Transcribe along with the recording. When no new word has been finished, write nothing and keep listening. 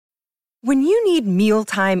When you need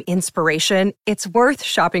mealtime inspiration, it's worth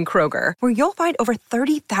shopping Kroger, where you'll find over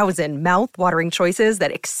 30,000 mouth-watering choices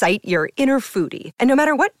that excite your inner foodie. And no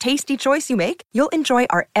matter what tasty choice you make, you'll enjoy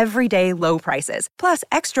our everyday low prices, plus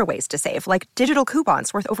extra ways to save, like digital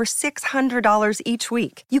coupons worth over $600 each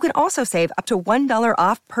week. You can also save up to $1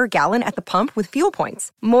 off per gallon at the pump with fuel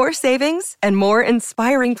points. More savings and more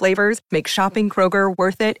inspiring flavors make shopping Kroger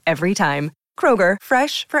worth it every time. Kroger,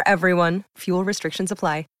 fresh for everyone. Fuel restrictions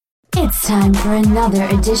apply. It's time for another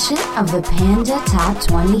edition of the Panda Top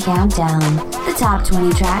 20 Countdown. The top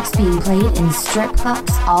 20 tracks being played in strip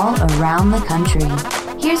clubs all around the country.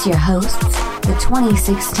 Here's your hosts, the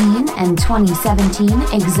 2016 and 2017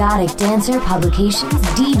 Exotic Dancer Publications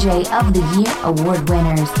DJ of the Year award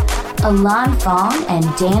winners, Alon Fong and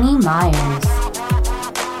Danny Myers.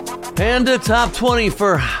 Panda Top 20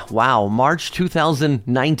 for, March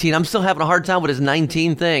 2019. I'm still having a hard time with this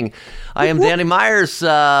 19 thing. I am Danny Myers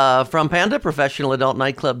from Panda, Professional Adult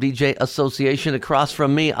Nightclub DJ Association. Across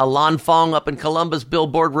from me, Alon Fong up in Columbus,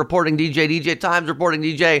 Billboard reporting DJ, DJ Times reporting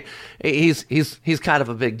DJ. He's kind of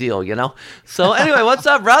a big deal, you know? So anyway, what's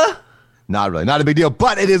up, brother? Not really, not a big deal,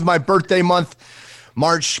 but it is my birthday month.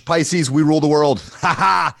 March, Pisces, we rule the world. Ha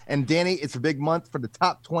ha! And Danny, it's a big month for the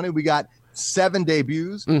top 20. We got 7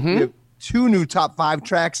 debuts. We have 2 new top 5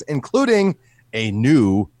 tracks, including a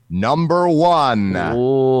new number 1.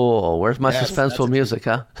 Oh, where's my suspenseful music,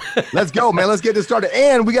 huh? Let's go, man. Let's get this started.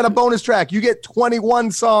 And we got a bonus track. You get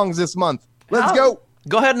 21 songs this month. Let's go.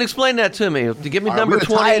 Go ahead and explain that to me. To give me number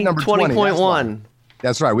 20, 20.1.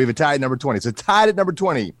 That's right. We have a tie at number 20. So tied at number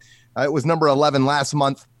 20. It was number 11 last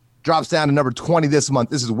month. Drops down to number 20 this month.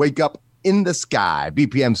 This is Wake Up in the Sky,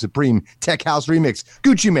 BPM Supreme Tech House Remix,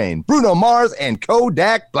 Gucci Mane, Bruno Mars, and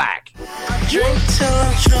Kodak Black. Drink till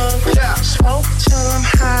I'm drunk, smoke till I'm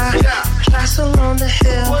high, castle on the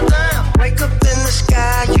hill, wake up in the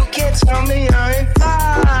sky, you can't tell me I ain't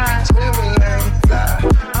fly.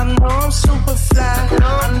 I know I'm super fly,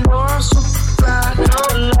 I know I'm super fly,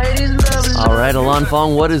 ladies love it. All right, Alon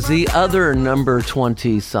Fong, what is the other number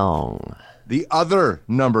 20 song? The other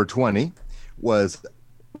number 20 was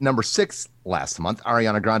number 6 last month.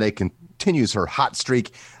 Ariana Grande continues her hot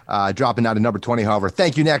streak, dropping out to number 20. However,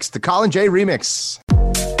 Thank You Next, the Colin J remix. Thought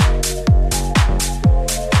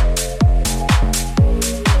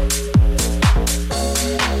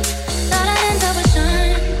I'd end up with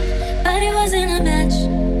Sean, but it wasn't a match.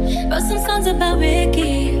 Wrote some songs about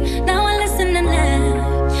Ricky, now I listen and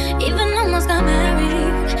laugh. Even almost got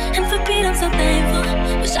married, and for Pete I'm so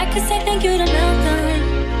thankful. Wish I could say thank you to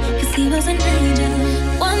Malcolm, cause he was an angel.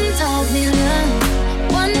 One taught me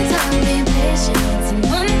love, one taught me patience, and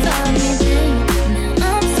one taught me pain.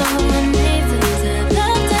 Now I'm so amazing to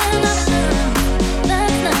love down my phone.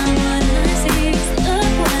 That's not what I see.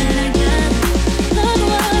 Look what I got, look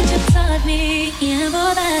what you taught me. Yeah,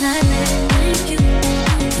 for that I thank you.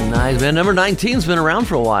 Nice, man. Number 19's been around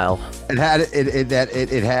for a while. It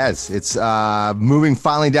has. It's moving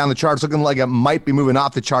finally down the charts, looking like it might be moving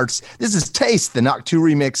off the charts. This is Taste, the Knock 2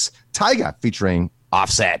 remix, Tyga featuring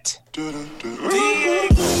Offset.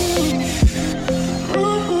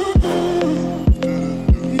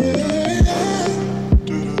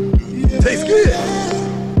 Tastes good.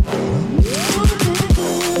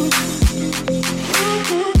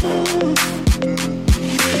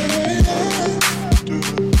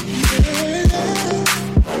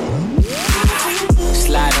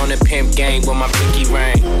 Slide on the pimp game with my pinky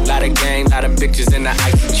ring. Lot of game, lot of bitches in the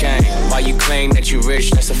icy chain. While you claim that you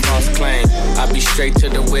rich, that's a false claim. I be straight to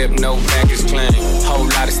the whip, no baggage claim. Whole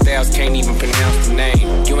lot of styles, can't even pronounce the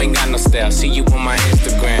name. You ain't got no style, see you on my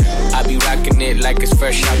Instagram. I be rocking it like it's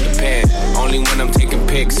fresh out the pan. Only when I'm taking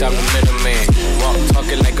pics, I'm the middleman. Walk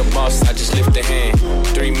talking like a boss, I just lift a hand.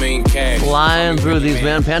 3 million cash. Flying through these,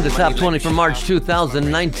 man. Panda Top 20 for March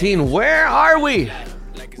 2019. Where are we?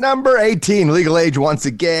 Number 18, Legal Age once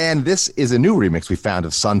again. This is a new remix we found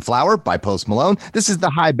of Sunflower by Post Malone. This is the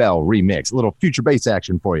High Bell remix. A little future bass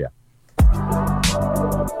action for you.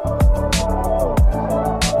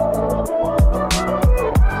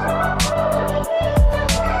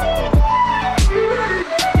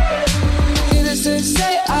 Innocent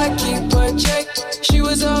say I keep her check. She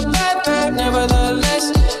was a bad,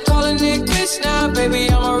 nevertheless. Calling it quits now, baby,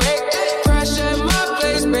 I'm a wreck. Crash at my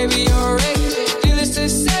place, baby, you're a wreck. Needless to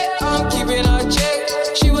say, I'm keeping her check.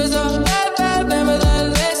 She was a bad,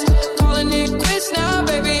 nevertheless. Calling it quits now,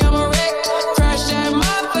 baby, I'm a wreck. Crash at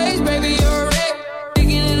my place, baby, you're a wreck.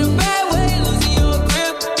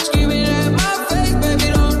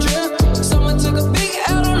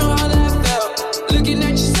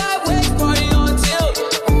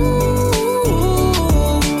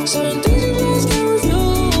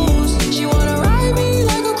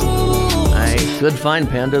 Good find,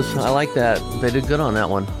 Pandas. I like that. They did good on that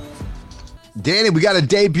one. Danny, we got a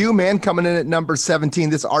debut, man, coming in at number 17.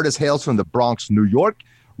 This artist hails from the Bronx, New York.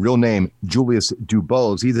 Real name, Julius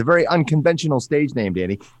Dubose. He's a very unconventional stage name,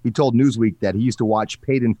 Danny. He told Newsweek that he used to watch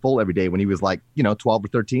Paid in Full every day when he was 12 or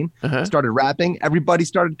 13. Started rapping. Everybody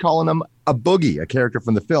started calling him a Boogie, a character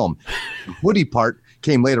from the film. The hoodie part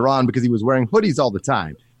came later on because he was wearing hoodies all the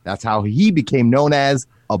time. That's how he became known as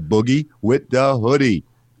a Boogie with the Hoodie.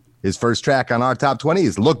 His first track on our top 20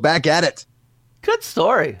 is Look Back at It. Good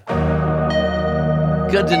story.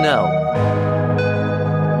 Good to know.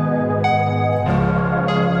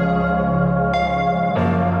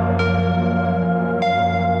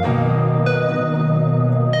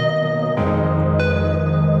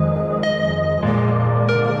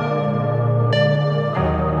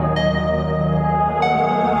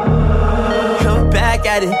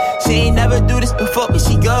 At it. She ain't never do this before, but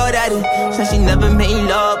she good at it. So she never made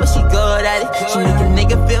love, but she good at it. She make a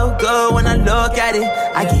nigga feel good when I look at it.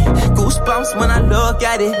 I get goosebumps when I look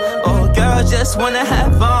at it. Oh, girl, just wanna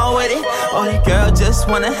have fun with it. Oh, that girl just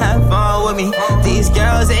wanna have fun with me. These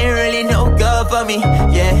girls ain't really no good for me.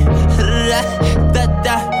 Yeah. Da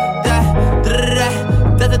da da da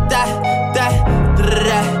da da da da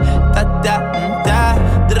da da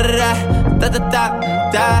da da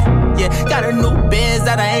da. Yeah, got a new biz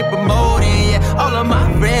that I ain't promoting. Yeah, all of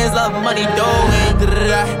my friends love money doing.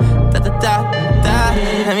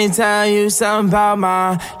 Let me tell you something about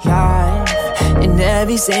my life. In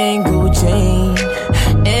every single chain,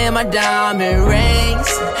 in my diamond rings,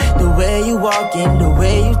 the way you walking, the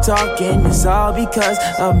way you talking, it's all because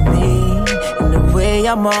of me. And the way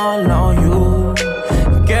I'm all on you,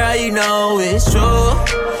 girl, you know it's true.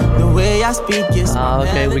 The way I speak is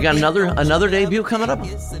okay, we got another debut coming up.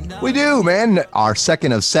 We do, man. Our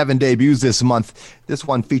second of 7 debuts this month. This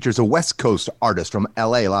one features a West Coast artist from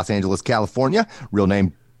L.A., Los Angeles, California. Real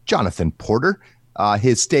name, Jonathan Porter.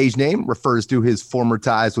 His stage name refers to his former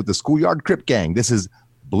ties with the Schoolyard Crip Gang. This is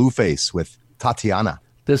Blueface with Tatiana.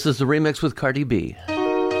 This is the remix with Cardi B.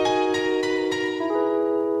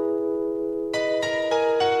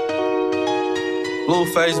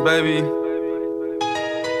 Blueface, baby.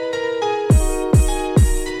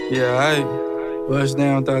 Yeah, bust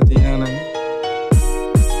down, Tatiana.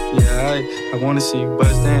 Yeah, I wanna see you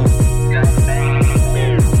bust down.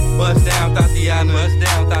 Bust down, Tatiana. Bust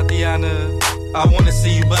down, Tatiana. I wanna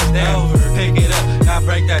see you bust down. Pick it up, now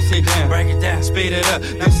break that shit down. Break it down, speed it up,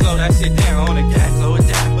 now slow that shit down on the gas. Slow it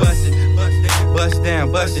down, bust it, bust down, bust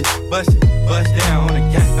down, bust it, bust it, bust down on the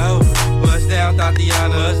gas. Bust down,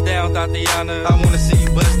 Tatiana. Bust down, Tatiana. I wanna see you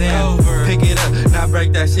bust down. Pick it up, now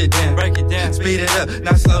break that shit down. Break it down, speed it up,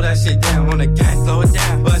 now slow that shit down on the gas. Slow it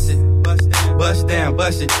down, bust it, bust down, bust down,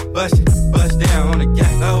 bust it, bust it, bust down on the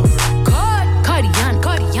gas.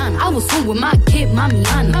 Cardiana, I was home with my kid,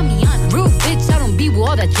 Mamiana. Real bitch, I don't be with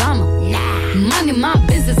all that drama. Nah, money, my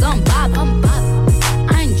business, I'm bob.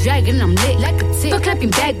 I ain't dragging, I'm lit like a tick. But clapping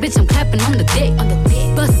back, bitch, I'm clapping on the dick.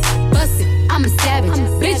 Bust it, I'm a savage.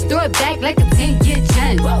 Bitch, throw it back like a 10-year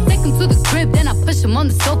challenge. Take him to the crib, then I push him on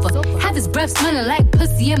the sofa. Have his breath smelling like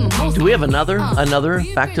pussy and mimosa. Do we have another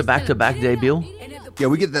back-to-back debut? Yeah,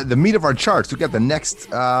 we get the meat of our charts. We got the next,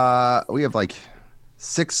 we have like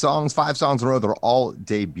 5 songs in a row. They're all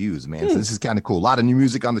debuts, man. So this is kind of cool. A lot of new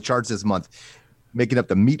music on the charts this month, making up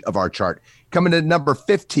the meat of our chart. Coming in at number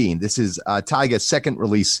 15, this is Tyga's second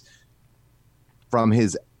release from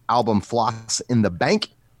his album Floss in the Bank.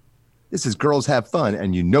 This is Girls Have Fun,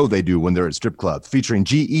 and you know they do when they're at strip clubs, featuring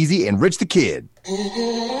G-Eazy and Rich the Kid.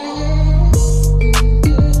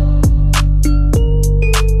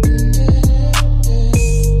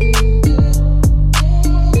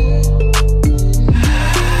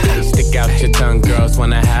 Your tongue, girls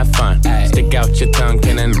wanna have fun. Stick out your tongue,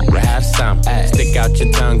 can a have some? Stick out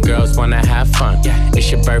your tongue, girls wanna have fun. It's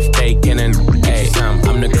your birthday, can a get you some?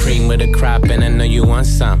 I'm the cream with a crop, and I know you want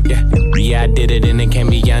some. Yeah, I did it, and it can't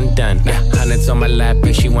be undone. Hundreds on my lap,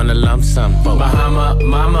 and she wanna lump sum. Bahama,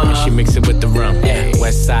 mama, and she mix it with the rum.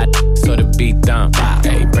 West side, so the beat dump.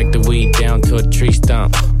 Break the weed down to a tree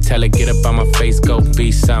stump. Tell her get up on my face, go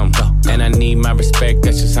be some. And I need my respect,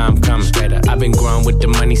 that's just how I'm coming. I've been growing with the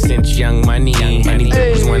money since young money. And these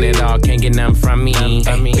bitches want it all, can't get none from me.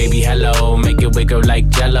 Baby, hello, make it wiggle like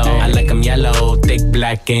jello. I like them yellow, thick,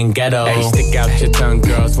 black, and ghetto. Stick out your tongue,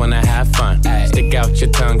 girls wanna have fun. Stick out your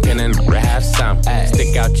tongue, can I have some?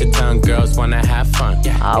 Stick out your tongue, girls wanna have fun.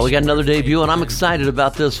 We got another debut, and I'm excited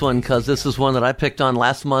about this one because this is one that I picked on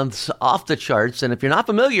last month's Off the Charts. And if you're not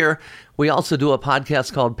familiar, we also do a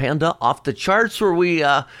podcast called Panda Off the Charts, where we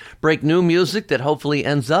break new music that hopefully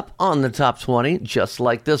ends up on the top 20, just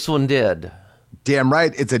like this one did. Damn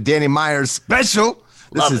right. It's a Danny Myers special.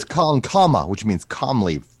 This is Calm Calma, which means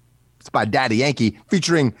calmly. It's by Daddy Yankee,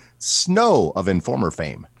 featuring Snow of Informer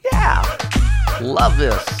fame. Yeah. Love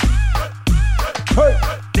this. Hey,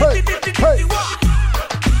 hey, hey.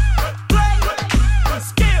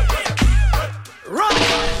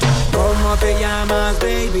 ¿Cómo te llamas,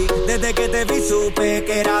 baby? Desde que te vi supe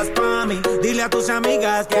que eras pa' mí. Dile a tus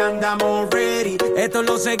amigas que andamos ready. Esto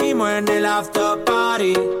lo seguimos en el after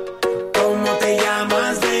party. ¿Cómo te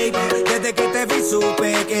llamas, baby? Desde que te vi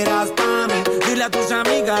supe que eras pa' mí. Dile a tus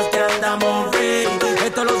amigas que andamos ready.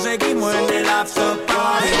 Esto lo seguimos en el after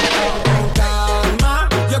party. Con calma,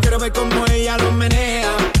 yo quiero ver cómo ella lo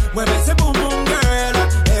menea. Mueve ese boom boom girl.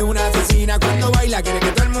 Es una asesina cuando baila, quiere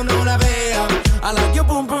que todo el mundo la vea. I like your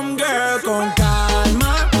boom boom girl. Con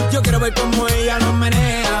calma, yo quiero ver cómo ella lo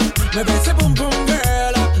menea. Mueve ese boom boom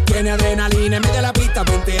girl. Tiene adrenalina en medio de la pista,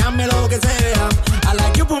 venteame lo que sea. I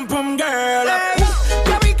like your boom boom girl. Hey,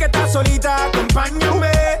 ya vi que estás solita,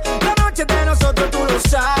 acompáñame. La noche de nosotros tú lo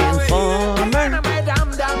sabes.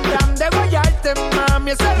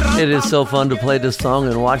 It is so fun to play this song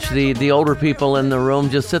and watch the older people in the room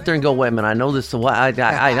just sit there and go, wait a minute, I know this.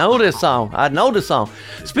 I know this song. I know this song.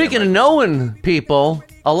 Speaking of knowing people,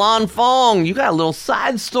 Alon Fong, you got a little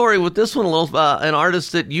side story with this one, an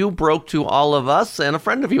artist that you broke to all of us and a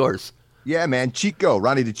friend of yours. Yeah, man. Chico,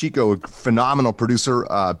 Ronnie DeChico, a phenomenal producer,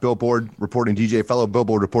 Billboard reporting DJ, fellow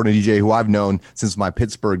Billboard reporting DJ who I've known since my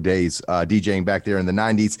Pittsburgh days, DJing back there in the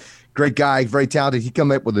 90s. Great guy, very talented. He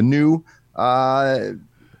came up with a new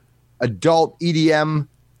adult EDM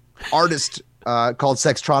artist called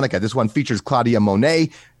Sextronica. This one features Claudia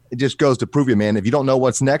Monet. It just goes to prove you, man, if you don't know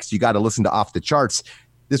what's next, you got to listen to Off the Charts.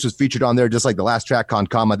 This was featured on there just like the last track, Con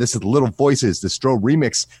Calma. This is Little Voices, the Strobe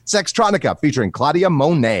remix. Sextronica featuring Claudia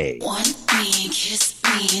Monet. Want me, kiss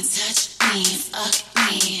me, touch me, fuck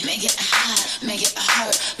me, make it hot, make it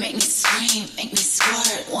hurt, make me scream, make me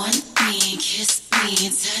squirt. Want me, kiss me,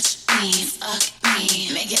 touch me, fuck me,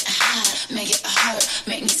 make it hot, make it hurt,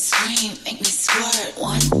 make me scream, make me squirt.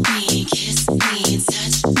 Want me, kiss me,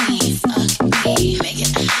 touch me, fuck me, make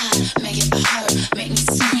it hot, make it hurt, make me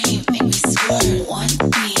scream, make me squirt. Want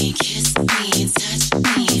me, kiss me, touch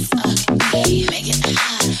me, fuck me, make it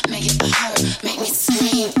hot, make it hurt, make me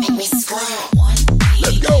scream, make me squirt. Want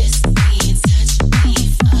me, kiss me, touch me,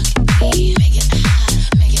 fuck me, make it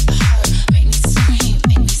hot, make it hurt, make me scream,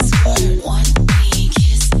 make me squirt. Want me,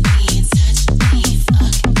 kiss me, touch me,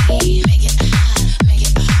 fuck me, make it hot, make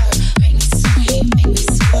it hurt, make me scream, make me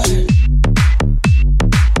squirt.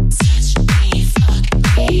 Touch me, fuck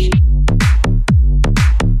me.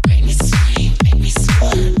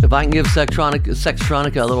 If I can give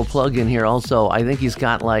Sextronica a little plug in here also, I think he's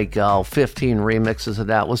got like 15 remixes of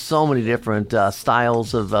that with so many different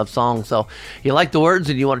styles of songs. So you like the words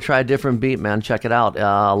and you want to try a different beat, man, check it out.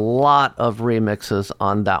 A lot of remixes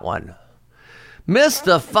on that one.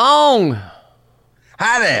 Mr. Fong.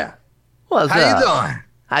 Hi there. What's How up? you doing?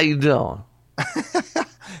 How you doing?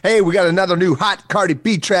 Hey, we got another new hot Cardi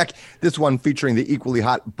B track. This one featuring the equally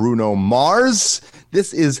hot Bruno Mars.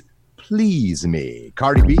 This is Please Me.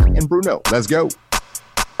 Cardi B and Bruno. Let's go.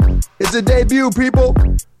 It's a debut, people.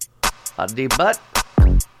 A deep butt.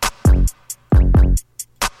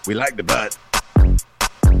 We like the butt.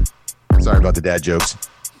 Sorry about the dad jokes.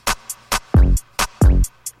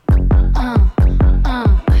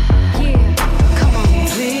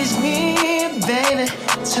 Please me, baby.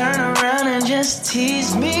 Turn around and just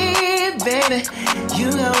tease me, baby.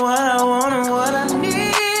 You got what I want and what I need,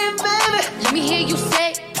 baby. Let me hear you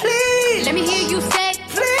say, please. Let me hear you say,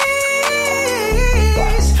 please.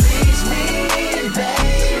 Please me, baby.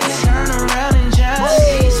 Turn around and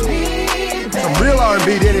just tease me, baby. Some real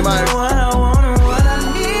R&B, Danny Myers. What I want and what I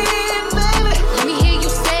need, baby. Let me hear you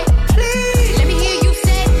say, please. Let me hear you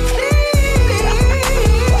say,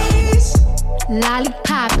 please.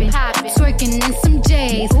 Lollipopping, twerking in some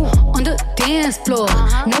J's on the dance floor.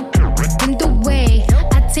 No in the way.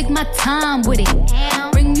 I take my time with it.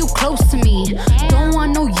 Bring you close to me. Don't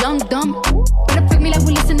want no young dumb. Better pick me like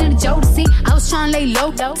we listening to Jodeci. I was trying to lay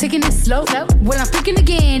low, taking it slow. Well, I'm freaking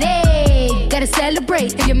again. Hey, gotta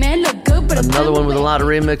celebrate. If your man look good, but another one with a lot of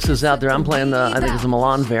remixes out there. I'm playing I think it's a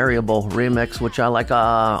Milan Variable remix, which I like a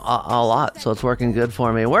lot. So it's working good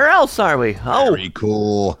for me. Where else are we? Oh, very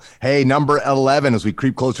cool. Hey, number 11 as we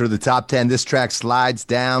creep closer to the top 10. This track slides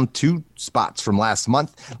down 2 spots from last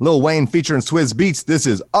month. Lil Wayne featuring Swizz Beatz. This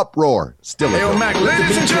is Uproar. Still a Yo, Mac,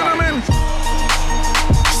 ladies and gentlemen,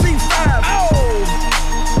 C5.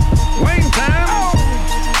 Oh, Wayne time. Oh.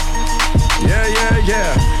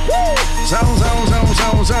 Yeah. Woo.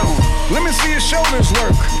 Zone. Let me see your shoulders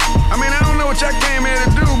work. I mean, I don't know what y'all came here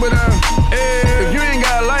to do, but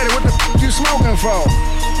microphone.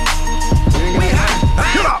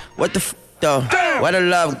 What the f though? Where the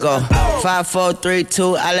love go? 5, 4, 3,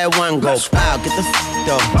 2, I let one go. Wow, get the f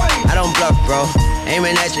though. I don't bluff, bro.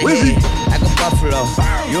 Aiming at your head like a buffalo.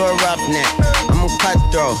 You a roughneck, I'm a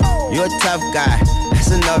cutthroat. You a tough guy.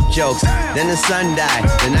 That's enough jokes. Then the sun died.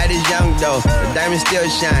 The night is young though. The diamond still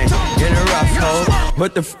shine. In a rough hole.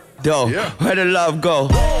 What the f though? Where the love go?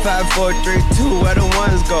 5, 4, 3, 2, where the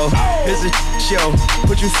ones go? It's a show.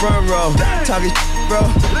 Put you front row. Talking bro.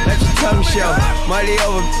 Let your tongue show. Money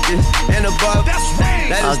over and above.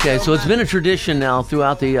 Okay, so it's been a tradition now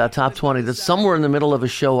throughout the top 20 that somewhere in the middle of a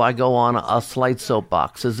show I go on a slight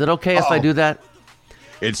soapbox. Is it okay if I do that?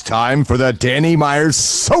 It's time for the Danny Myers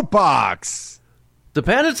Soapbox. The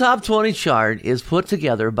Panda Top 20 chart is put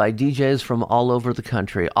together by DJs from all over the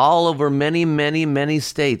country, all over many, many, many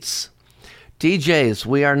states. DJs,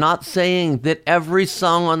 we are not saying that every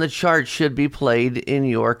song on the chart should be played in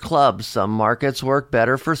your club. Some markets work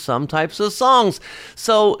better for some types of songs.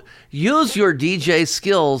 So use your DJ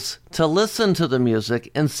skills to listen to the music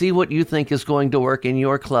and see what you think is going to work in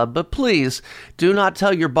your club. But please do not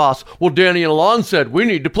tell your boss, well, Danny and Alon said we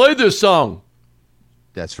need to play this song.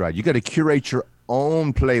 That's right. You got to curate your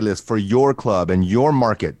own playlist for your club and your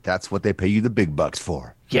market. That's what they pay you the big bucks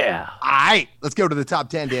for. Yeah. All right, let's go to the top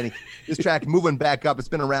 10, Danny. This track moving back up. It's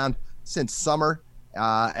been around since summer,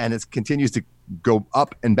 and it continues to go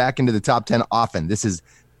up and back into the top 10 often. This is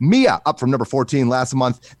Mia, up from number 14 last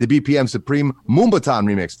month. The BPM Supreme Moombahton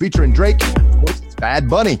remix featuring Drake. Of course, it's Bad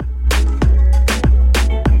Bunny.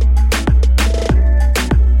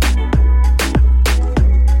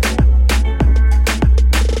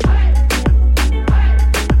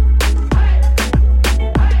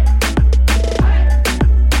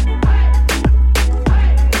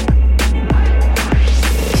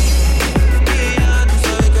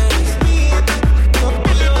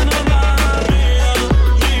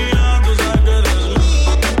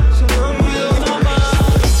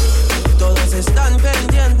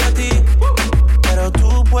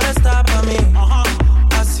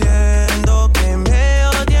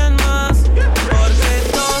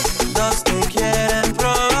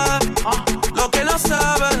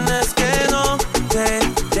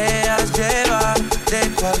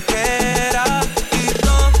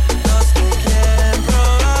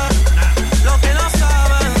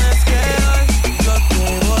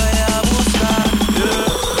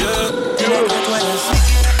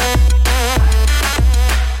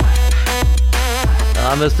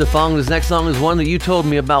 Mr. Fong, this next song is one that you told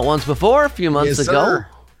me about once before, a few months ago. Sir.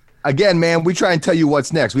 Again, man, we try and tell you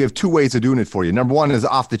what's next. We have two ways of doing it for you. Number one is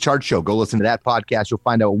Off the Chart Show. Go listen to that podcast. You'll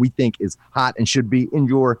find out what we think is hot and should be in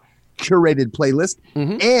your curated playlist.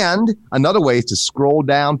 And another way is to scroll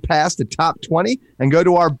down past the top 20 and go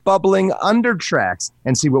to our Bubbling Under tracks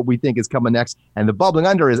and see what we think is coming next. And the Bubbling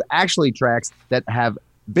Under is actually tracks that have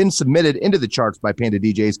been submitted into the charts by Panda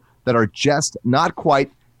DJs that are just not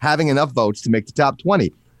quite having enough votes to make the top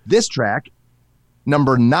 20. This track,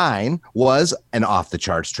 number 9, was an off the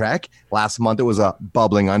charts track. Last month it was a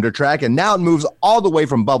Bubbling Under track, and now it moves all the way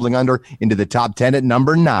from Bubbling Under into the top 10 at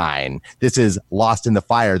number 9. This is Lost in the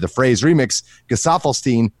Fire, the Phrase remix,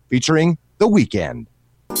 Gesaffelstein featuring The Weeknd.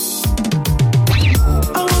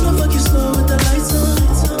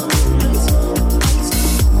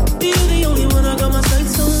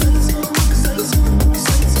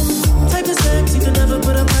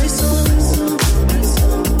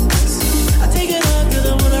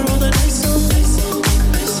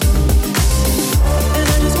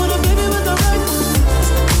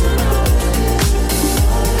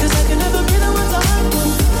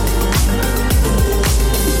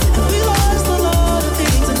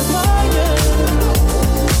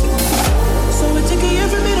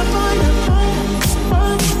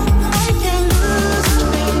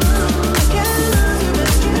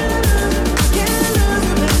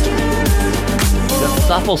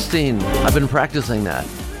 Gesaffelstein. I've been practicing that.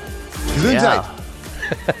 Yeah.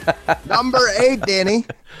 Number 8, Danny.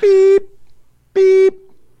 Beep, beep,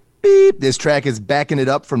 beep. This track is backing it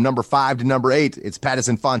up from number 5 to number 8. It's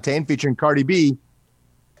Patterson Fontaine featuring Cardi B.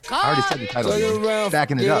 I already said the title.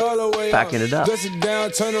 Backing it up. Backing it up. Bust it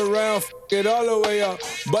down, turn around, it all the way up.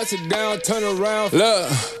 Bust it down, turn around.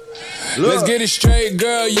 Look. Let's get it straight,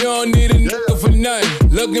 girl. You don't need a nigga for nothing.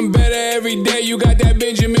 Looking better every day. You got that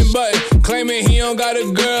Benjamin Button. Claiming he don't got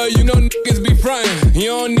a girl. You know niggas be frontin'. You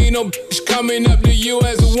don't need no bitch coming up to you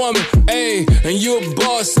as a woman. Ayy, and you a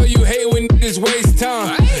boss, so you hate when niggas waste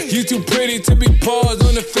time. You too pretty to be paused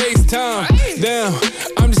on the FaceTime. Damn,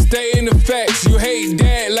 I'm just stating the facts. You hate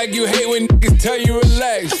that like you hate when niggas tell you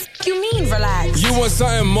relax. you mean, relax? You want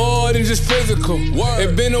something more than just physical.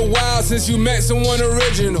 It's been a while since you met someone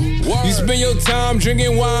original. You spend your time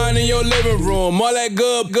drinking wine in your living room. All that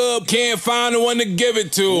good, can't find the one to give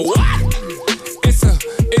it to. It's a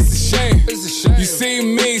shame. You see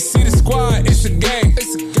me, see the squad, it's a game.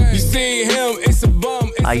 You see him, it's a bum.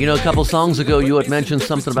 A couple songs ago, you had mentioned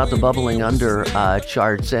something about the Bubbling Under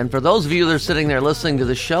charts. And for those of you that are sitting there listening to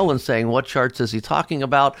the show and saying, what charts is he talking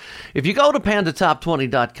about? If you go to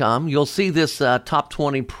pandatop20.com, you'll see this top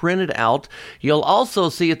 20 printed out. You'll also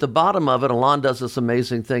see at the bottom of it, Alon does this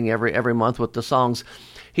amazing thing every month with the songs.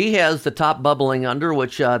 He has the top Bubbling Under,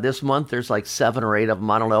 which this month there's like 7 or 8 of them,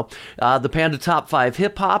 I don't know. The Panda Top 5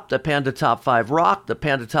 Hip Hop, the Panda Top 5 Rock, the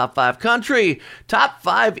Panda Top 5 Country, Top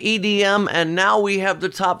 5 EDM, and now we have the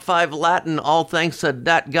Top 5 Latin, all thanks to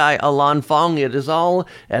that guy, Alon Fong. It is all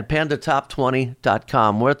at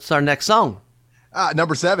pandatop20.com. What's our next song?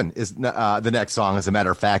 Number 7 is the next song, as a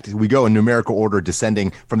matter of fact. We go in numerical order,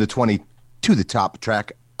 descending from the 20 to the top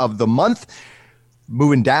track of the month.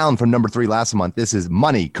 Moving down from number 3 last month, this is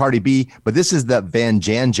Money, Cardi B, but this is the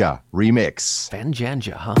Vanjanja remix.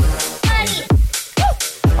 Vanjanja, huh?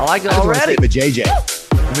 I like it already. The JJ.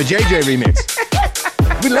 The JJ remix.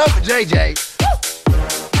 We love the JJ.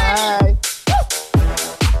 Hi.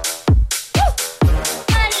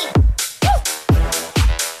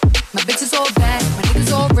 My bitch is all bad, my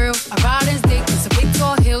niggas all real. I ride in dick, some big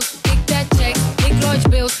tall hills, big fat checks, big large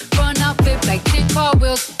bills, run out flip like 10 car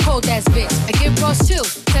wheels. Cold ass bitch, I give Ross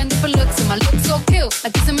chills. 10 different looks and my looks so kill. I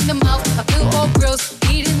kiss him in the mouth, I feel all grills.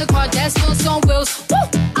 Eat in the car, that's on wheels. Woo!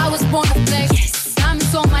 I was born to flex, yes.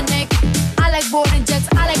 Diamonds on my neck. I like more than jets,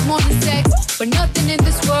 I like more than sex. But nothing in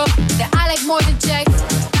this world that I like more than checks.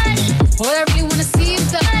 All I really wanna see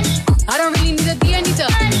is the I don't really need a D, I need the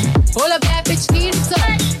all a bad bitch need is the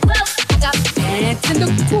I got pants in the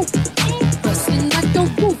coop, bustin' like the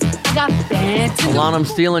roof. I got pants in the Alon, I'm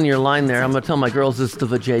stealing your line there. I'm going to tell my girls it's the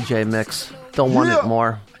VJJ mix. Don't want it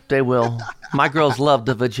more. They will. My girls love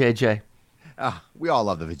the VJJ. We all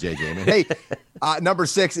love the VJJ, man. Hey, number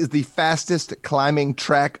 6 is the fastest climbing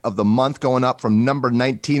track of the month, going up from number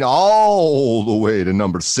 19 all the way to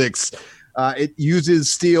number 6.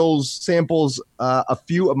 It samples a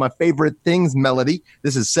few of my favorite things melody.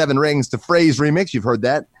 This is 7 Rings to Phrase remix. You've heard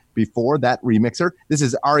that before, that remixer. This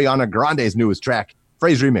is Ariana Grande's newest track.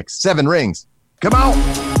 Phrase remix, 7 Rings. Come on.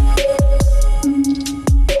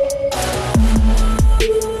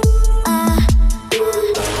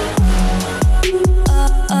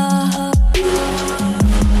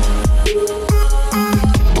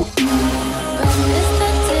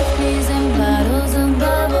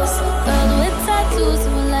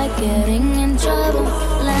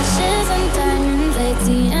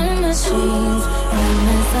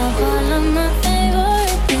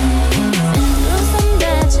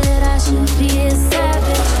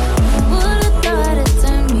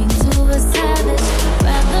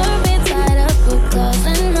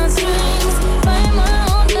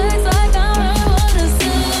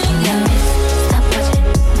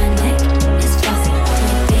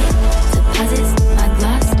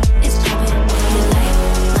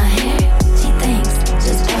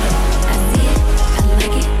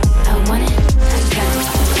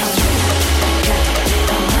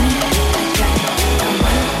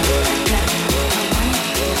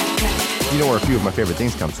 Few of my favorite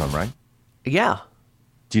things comes from, right? Yeah.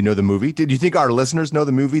 Do you know the movie? Did you think our listeners know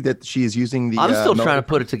the movie that she is using? I'm still trying to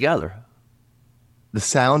put it together. The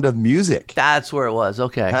Sound of Music. That's where it was.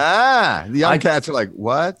 Okay. The young cats are like,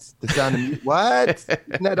 what? The Sound of Music? What?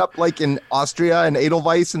 Isn't that up like in Austria and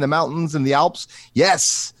Edelweiss in the mountains and the Alps?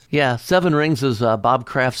 Yes. Yeah. 7 Rings is Bob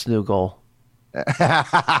Kraft's new goal.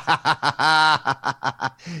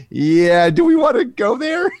 Yeah. Do we want to go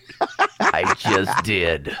there? I just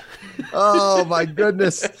did. Oh, my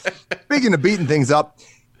goodness. Speaking of beating things up,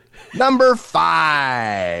 number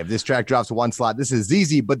 5. This track drops 1 slot. This is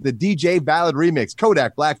ZZ, but the DJ Ballad remix,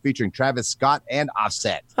 Kodak Black featuring Travis Scott and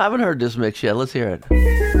Offset. I haven't heard this mix yet. Let's hear it.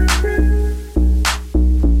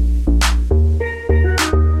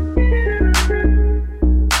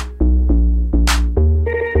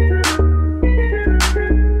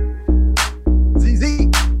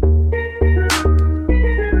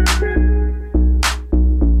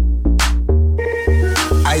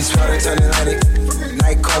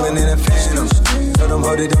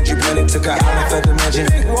 Don't you panic, took a island, felt the mansion.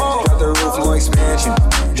 Drop the roof, no expansion.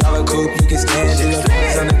 Drive a coupe, you can stand it.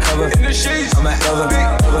 It's undercover, I'm a hell of a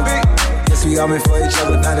Yes, we all meant for each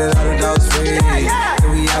other, now that all the dogs free.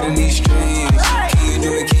 And we out in these streets. Can you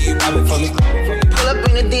do it, can you pop it for me? Pull up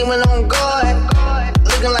in the demon on guard.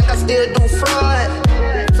 Looking like I still do fraud.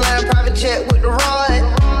 Flying private jet with the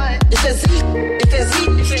rod. that Z.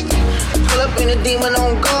 Pull up in a demon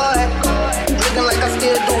on guard. Looking like I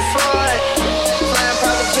still do fraud. Flying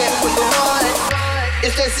private jet with the rod.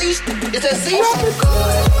 It's that Z. It's that Z.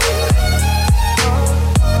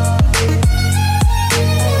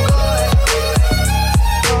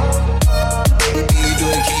 You do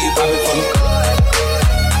it, keep popping for me.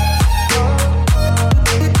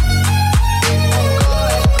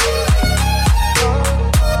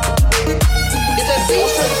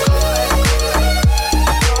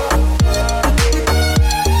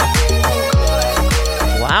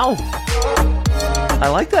 Wow. I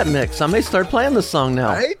like that mix. I may start playing this song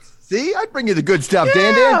now. Right? See, I bring you the good stuff,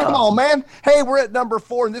 Dan. Come on, man. Hey, we're at number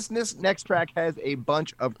 4, and this next track has a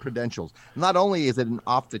bunch of credentials. Not only is it an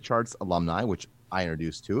off-the-charts alumni, which I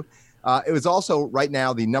introduced to, it was also right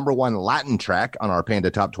now the number 1 Latin track on our Panda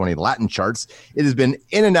Top 20 Latin charts. It has been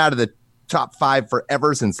in and out of the top 5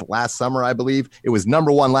 forever since last summer, I believe. It was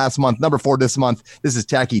number 1 last month, number 4 this month. This is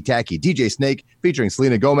Tacky Tacky, DJ Snake, featuring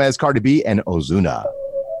Selena Gomez, Cardi B, and Ozuna.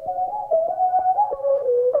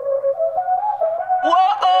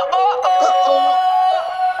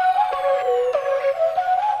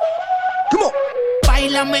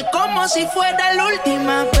 Báilame como si fuera la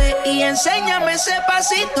última vez y enséñame ese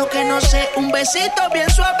pasito que no sé, un besito bien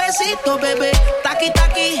suavecito, bebé. Taqui,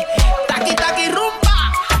 taqui, taqui, taqui,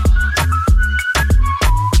 rumba.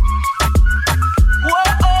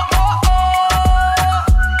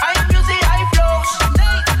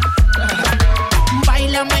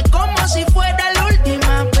 Báilame como si fuera la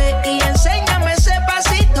última vez y enséñame ese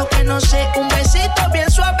pasito que no sé, un besito bien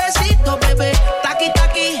suavecito, bebé. Taqui,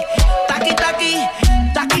 taqui, taqui, taqui,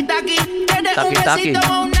 taqui, taqui. Eres un besito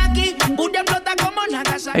o un naki, booty explota como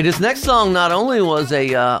Nagasaki. Hey, this next song not only was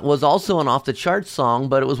also an off-the-charts song,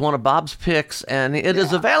 but it was one of Bob's picks, and it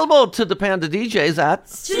is available to the Panda DJs at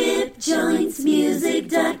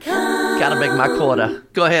StripJointsMusic.com. Gotta make my quota.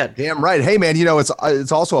 Go ahead. Damn right. Hey, man, you know,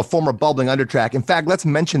 it's also a former bubbling undertrack. In fact, let's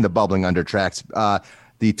mention the bubbling undertracks.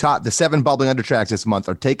 The 7 bubbling undertracks this month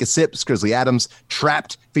are Take a Sip, Grizzly Adams,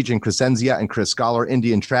 Trapped, featuring Crescenzia and Chris Scholar,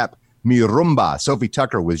 Indian Trap, Mi Rumba, Sophie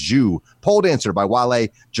Tucker with Ju, Pole Dancer by Wale,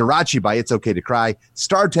 Jirachi by It's Okay to Cry,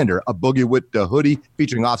 Star Tender, A Boogie with the Hoodie,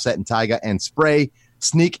 featuring Offset and Tyga, and Spray,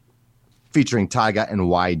 Sneak, featuring Tyga and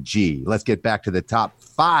YG. Let's get back to the top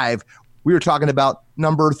 5. We were talking about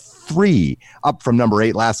number 3, up from number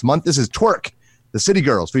 8 last month. This is Twerk, The City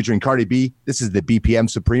Girls, featuring Cardi B. This is the BPM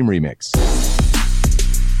Supreme remix.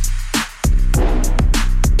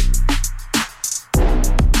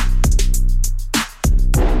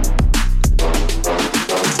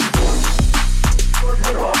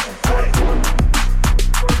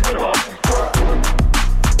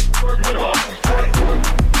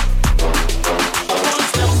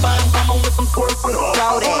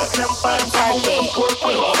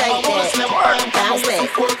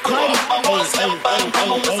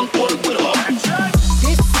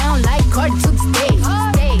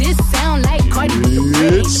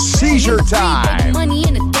 It's seizure time. Money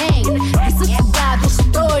in a thing. This is survival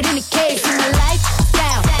stored in a case. In my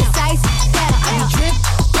lifestyle, it's lifestyle. I drip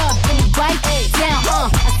up and bite down. I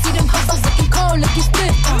see them hustles looking cold, looking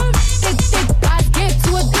stiff. Thick, guys get to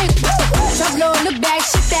a dick. Drop low in the back,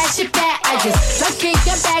 shit that. I just drop kick,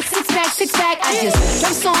 got back, six pack. I just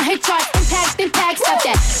drop song, hit charts, impact. Stop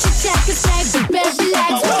that. Shit chat, get snag, the best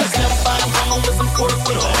relax.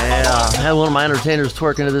 Yeah, I had one of my entertainers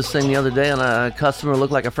twerking to this thing the other day, and a customer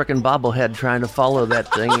looked like a frickin' bobblehead trying to follow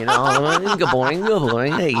that thing, you know.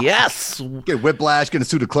 Good. Hey, yes. Get whiplash, gonna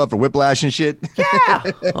sue the club for whiplash and shit. Yeah.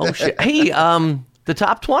 Oh, shit. Hey, the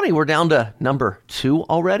top 20, we're down to number 2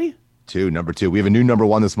 already? Number 2. We have a new number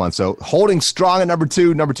 1 this month. So holding strong at number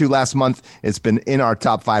 2 last month. It's been in our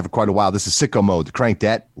top 5 for quite a while. This is Sicko Mode. Crank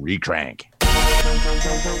that, recrank.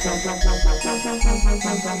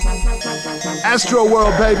 Astro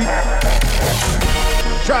World, baby.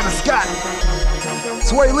 Travis Scott,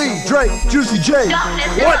 Sway Lee, Drake, Juicy J.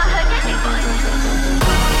 What?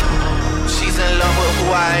 She's in love with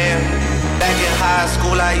who I am. Back in high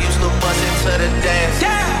school, I used to bust into the dance. Now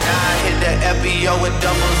I hit the FBO with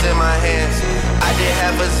doubles in my hands. I did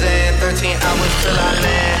have a Zen, 13 hours till I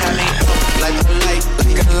land. Had me like a light,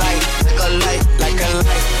 like a light, like a light, like a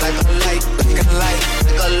light, like a light, like a light,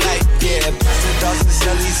 like a light. Yeah, Pastor Dawson,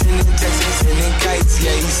 Shelly, sending texts, sending kites.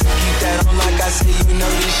 Yeah, he said keep that on like I say, you know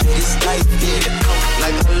this shit is tight. Yeah,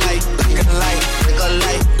 like a light, like a light, like a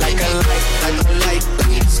light, like a light, like a light.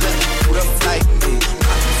 Slip through the flight,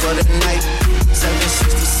 for the night.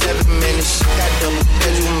 767 minutes, got double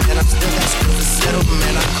bedroom, and I still got school to settle,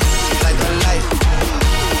 man. I like a light,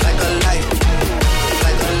 like a light,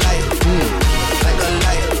 like a light, like a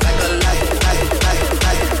light, like a light, like a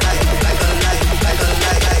light, like a light, like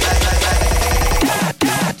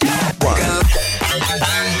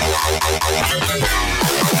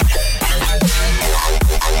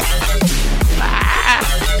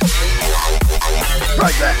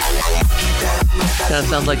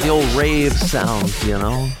Sounds like the old rave sounds, you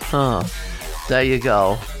know? Huh. There you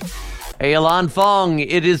go. Hey, Alon Fong,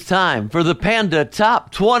 it is time for the Panda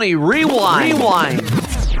Top 20 Rewind.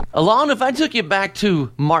 Alon, if I took you back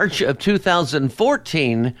to March of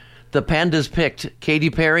 2014, the Pandas picked Katy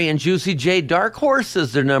Perry and Juicy J Dark Horse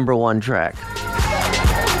as their number one track.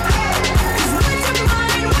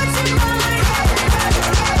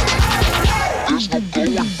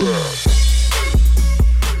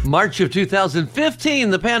 March of 2015,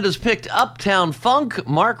 the Pandas picked Uptown Funk,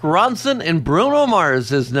 Mark Ronson, and Bruno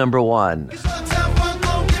Mars as number one.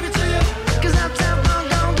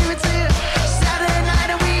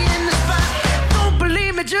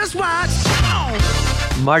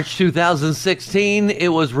 March 2016, it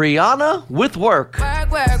was Rihanna with Work.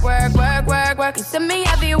 Work, work, work, work, work, work. You see me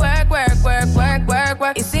heavy work, work, work, work, work,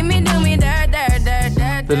 work. You see me do me dirt, dirt, dirt,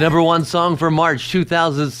 dirt. The number one song for March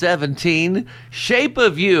 2017, Shape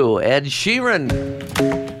of You, Ed Sheeran.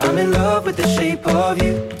 I'm in love with the shape of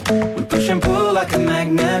you. We push and pull like a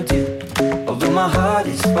magnet do. Although my heart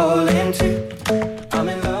is falling too. I'm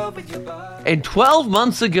in love with your body. And 12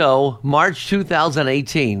 months ago, March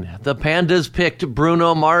 2018, the Pandas picked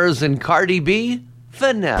Bruno Mars and Cardi B,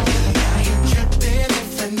 Finesse.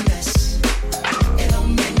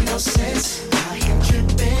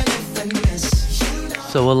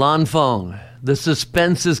 So Alon Fong, the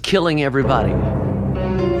suspense is killing everybody.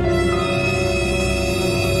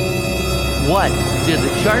 What did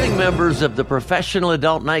the charting members of the Professional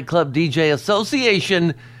Adult Nightclub DJ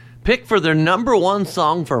Association pick for their number one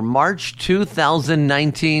song for March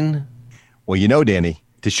 2019? Well, you know, Danny,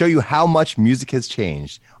 to show you how much music has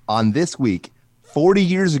changed, on this week, 40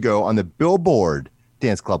 years ago on the Billboard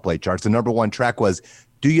Dance Club Play charts, the number one track was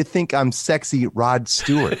Do You Think I'm Sexy, Rod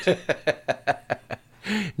Stewart.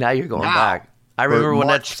 Now you're going back. I remember when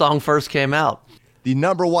that song first came out. The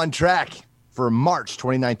number one track for March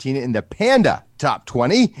 2019 in the Panda Top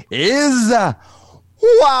 20 is,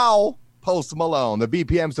 wow, Post Malone, the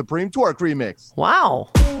BPM Supreme Twerk remix. Wow.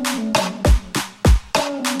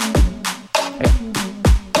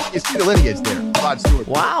 You see the lineage there, Rod Stewart.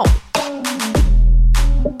 Wow.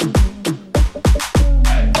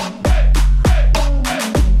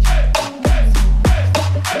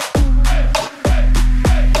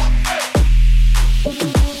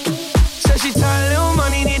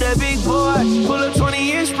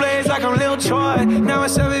 Now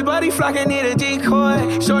it's everybody flocking, need a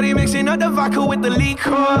decoy. Shorty mixing up the vodka with the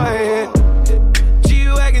liquor.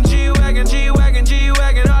 G-Wagon, G-Wagon, G-Wagon,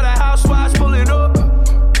 G-Wagon. All the housewives pulling up.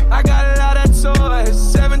 I got a lot of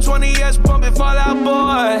toys. 720S pumping Fallout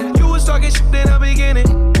Boy. You was talking shit in the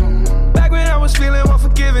beginning. Back when I was feeling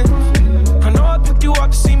unforgiving. I know I picked you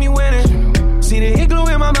up to see me winning. See the igloo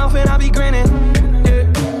in my mouth and I be grinning.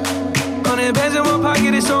 Yeah. 100 bands in my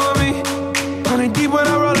pocket, it's on me. 100 deep when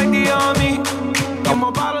I roll like the army.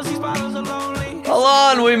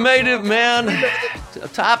 Alon, we made it, man.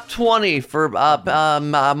 Top 20 for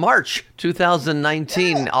March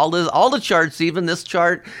 2019. Yeah. All the charts, even this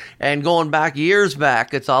chart, and going back years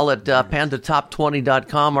back, it's all at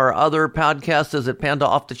pandatop20.com. Our other podcast is at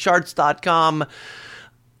pandaoffthecharts.com.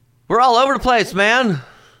 We're all over the place, man.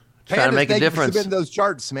 Trying to make a difference. Submitting those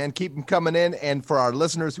charts, man. Keep them coming in. And for our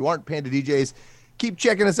listeners who aren't Panda DJs, keep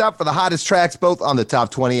checking us out for the hottest tracks, both on the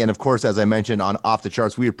top 20 and, of course, as I mentioned, on Off the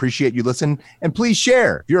Charts. We appreciate you listening, and please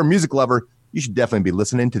share. If you're a music lover, you should definitely be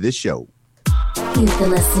listening to this show. You've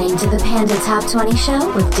been listening to the Panda Top 20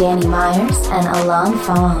 Show with Danny Myers and Alon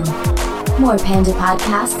Fong. More Panda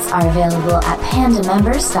podcasts are available at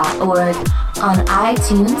pandamembers.org, on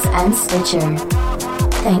iTunes and Stitcher.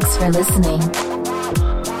 Thanks for listening.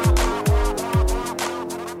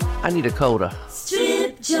 I need a coda.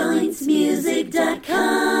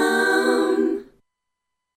 StripJointsMusic.com.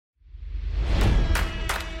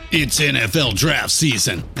 It's NFL draft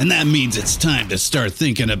season, and that means it's time to start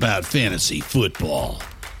thinking about fantasy football.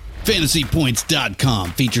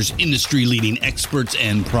 FantasyPoints.com features industry-leading experts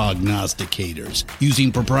and prognosticators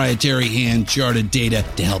using proprietary hand-charted data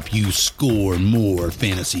to help you score more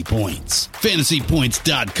fantasy points.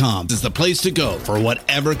 FantasyPoints.com is the place to go for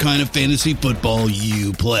whatever kind of fantasy football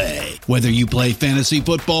you play. Whether you play fantasy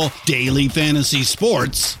football, daily fantasy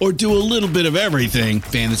sports, or do a little bit of everything,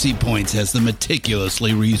 Fantasy Points has the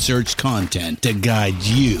meticulously researched content to guide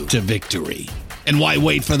you to victory. And why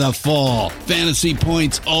wait for the fall? Fantasy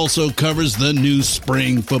Points also covers the new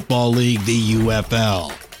spring football league, the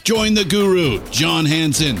UFL. Join the guru, John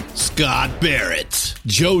Hansen, Scott Barrett,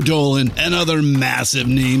 Joe Dolan, and other massive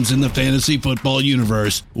names in the fantasy football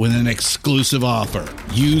universe with an exclusive offer.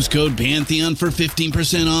 Use code Pantheon for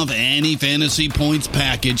 15% off any Fantasy Points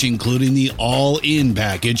package, including the all-in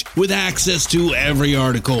package with access to every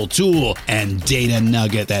article, tool, and data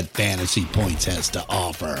nugget that Fantasy Points has to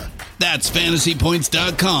offer. That's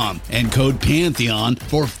fantasypoints.com and code Pantheon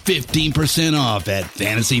for 15% off at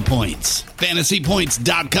Fantasy Points.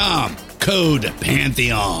 Fantasypoints.com, code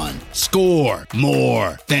Pantheon. Score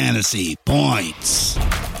more fantasy points.